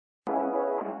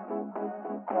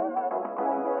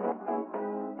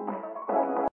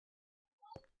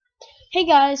Hey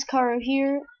guys, Karo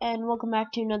here, and welcome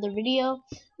back to another video.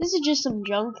 This is just some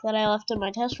junk that I left in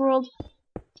my test world,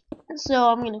 so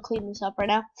I'm gonna clean this up right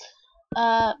now.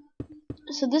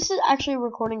 So this is actually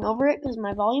recording over it because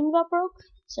my volume got broke.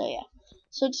 So yeah.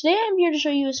 So today I'm here to show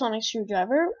you a sonic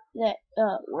screwdriver that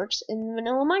works in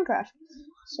vanilla Minecraft.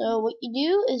 So what you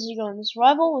do is you go into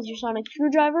survival with your sonic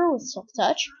screwdriver with silk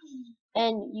touch,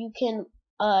 and you can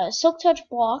silk touch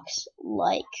blocks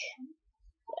like,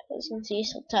 as you can see,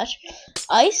 silk touch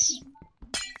ice.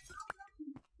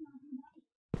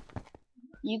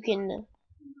 You can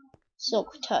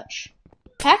silk touch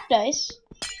packed ice.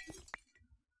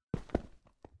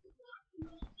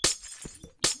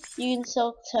 You can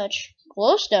silk touch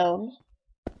glowstone.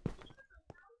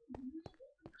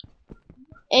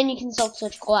 And you can silk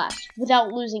touch glass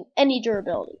without losing any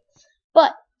durability.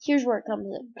 But here's where it comes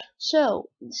in. So,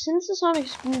 since the sonic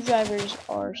screwdrivers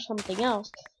are something else,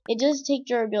 it does take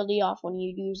durability off when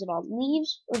you use it on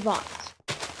leaves or vines.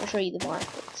 I'll show you the vines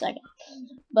in a second.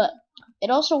 But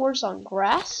it also works on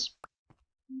grass,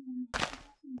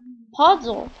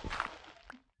 podzol,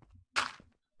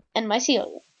 and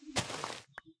mycelium.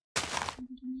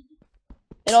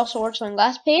 It also works on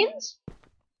glass panes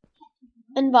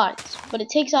and vines, but it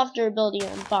takes off durability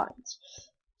on vines.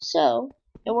 So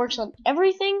it works on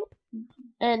everything,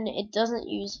 and it doesn't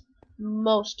use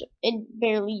it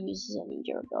barely uses any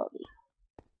durability.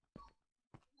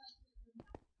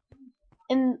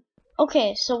 And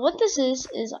okay, so what this is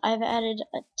I've added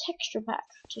a texture pack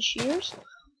to shears,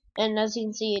 and as you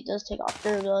can see, it does take off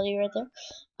durability right there.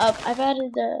 I've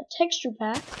added the texture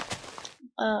pack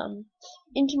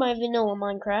into my vanilla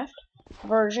Minecraft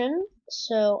version,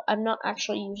 so I'm not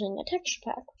actually using a texture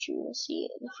pack, which you will see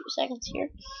in a few seconds here.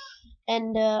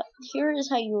 And here is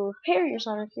how you repair your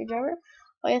sonic screwdriver.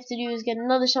 All you have to do is get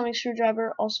another sonic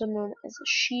screwdriver, also known as a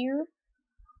shear,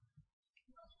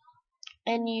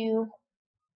 and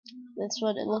that's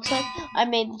what it looks like. I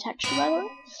made the texture, by the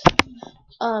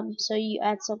way. So you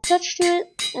add some touch to it,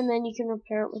 and then you can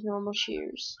repair it with normal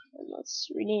shears. And let's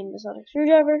rename the sonic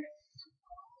screwdriver.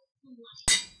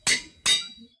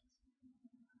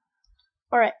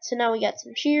 Alright, so now we got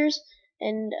some shears,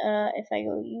 and if I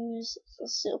go use a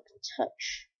silk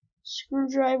touch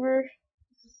screwdriver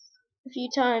a few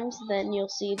times, then you'll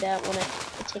see that when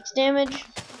it takes damage,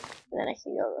 then I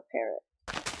can go repair it.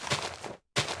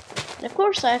 And of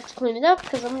course I have to clean it up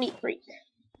because I'm a neat freak.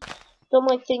 Don't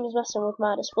like things messing with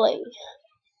my display.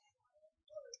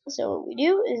 So what we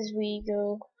do is we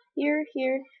go here,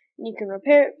 and you can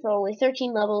repair it for only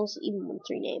 13 levels, even when it's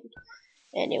renamed.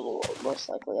 And it will most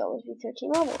likely always be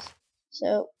 13 levels.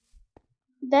 So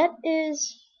that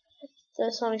is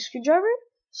the sonic screwdriver.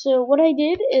 So what I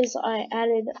did is I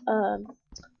added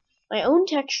my own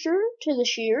texture to the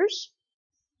shears,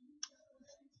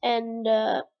 and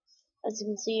as you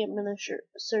can see, I'm gonna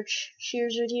search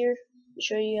shears right here to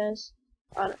show you guys.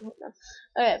 I don't know.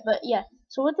 Alright, but yeah.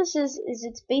 So what this is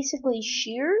it's basically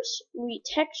shears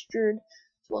retextured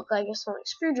to look like a sonic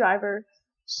screwdriver.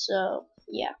 So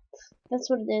yeah, that's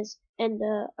what it is. And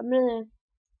I'm gonna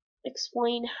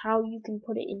explain how you can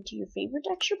put it into your favorite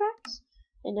texture packs.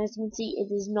 And as you can see,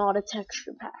 it is not a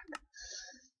texture pack.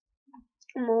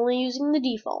 I'm only using the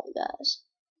default, guys.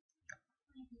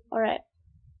 Alright.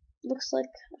 Looks like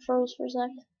I froze for a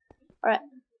sec. Alright.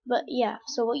 But yeah,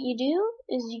 so what you do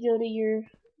is you go to your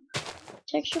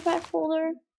texture pack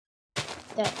folder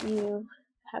that you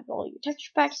have all your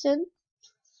texture packs in,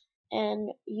 and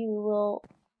you will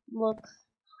look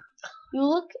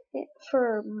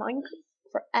for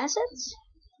assets.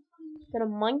 Go to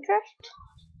Minecraft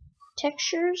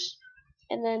textures,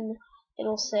 and then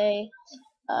it'll say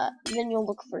then you'll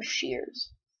look for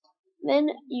shears. Then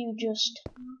you just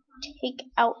take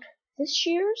out this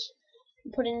shears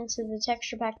and put it into the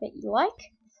texture pack that you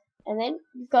like, and then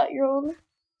you've got your own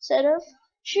set of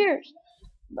shears,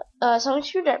 sonic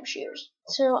screwdriver shears.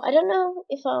 So I don't know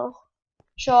if I'll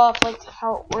show off like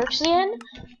how it works again.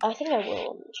 I think I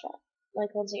will in the chat.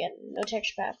 Like, once again, no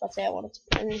texture pack. Let's say I wanted to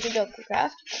put it into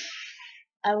GokuCraft.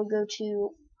 I would go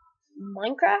to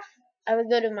Minecraft. I would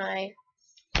go to my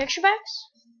texture packs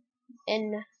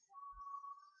and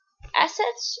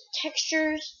assets,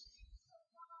 textures,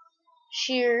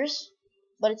 shears,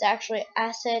 but it's actually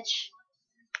assets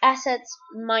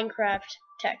Minecraft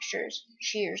textures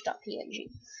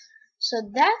shears.png. So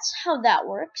that's how that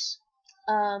works.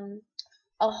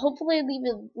 I'll hopefully leave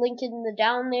a link in the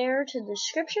down there to the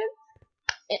description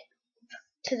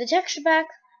to the texture pack.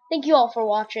 Thank you all for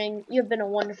watching. You've been a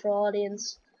wonderful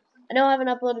audience. I know I haven't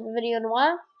uploaded a video in a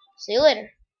while. See you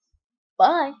later.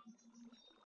 Bye.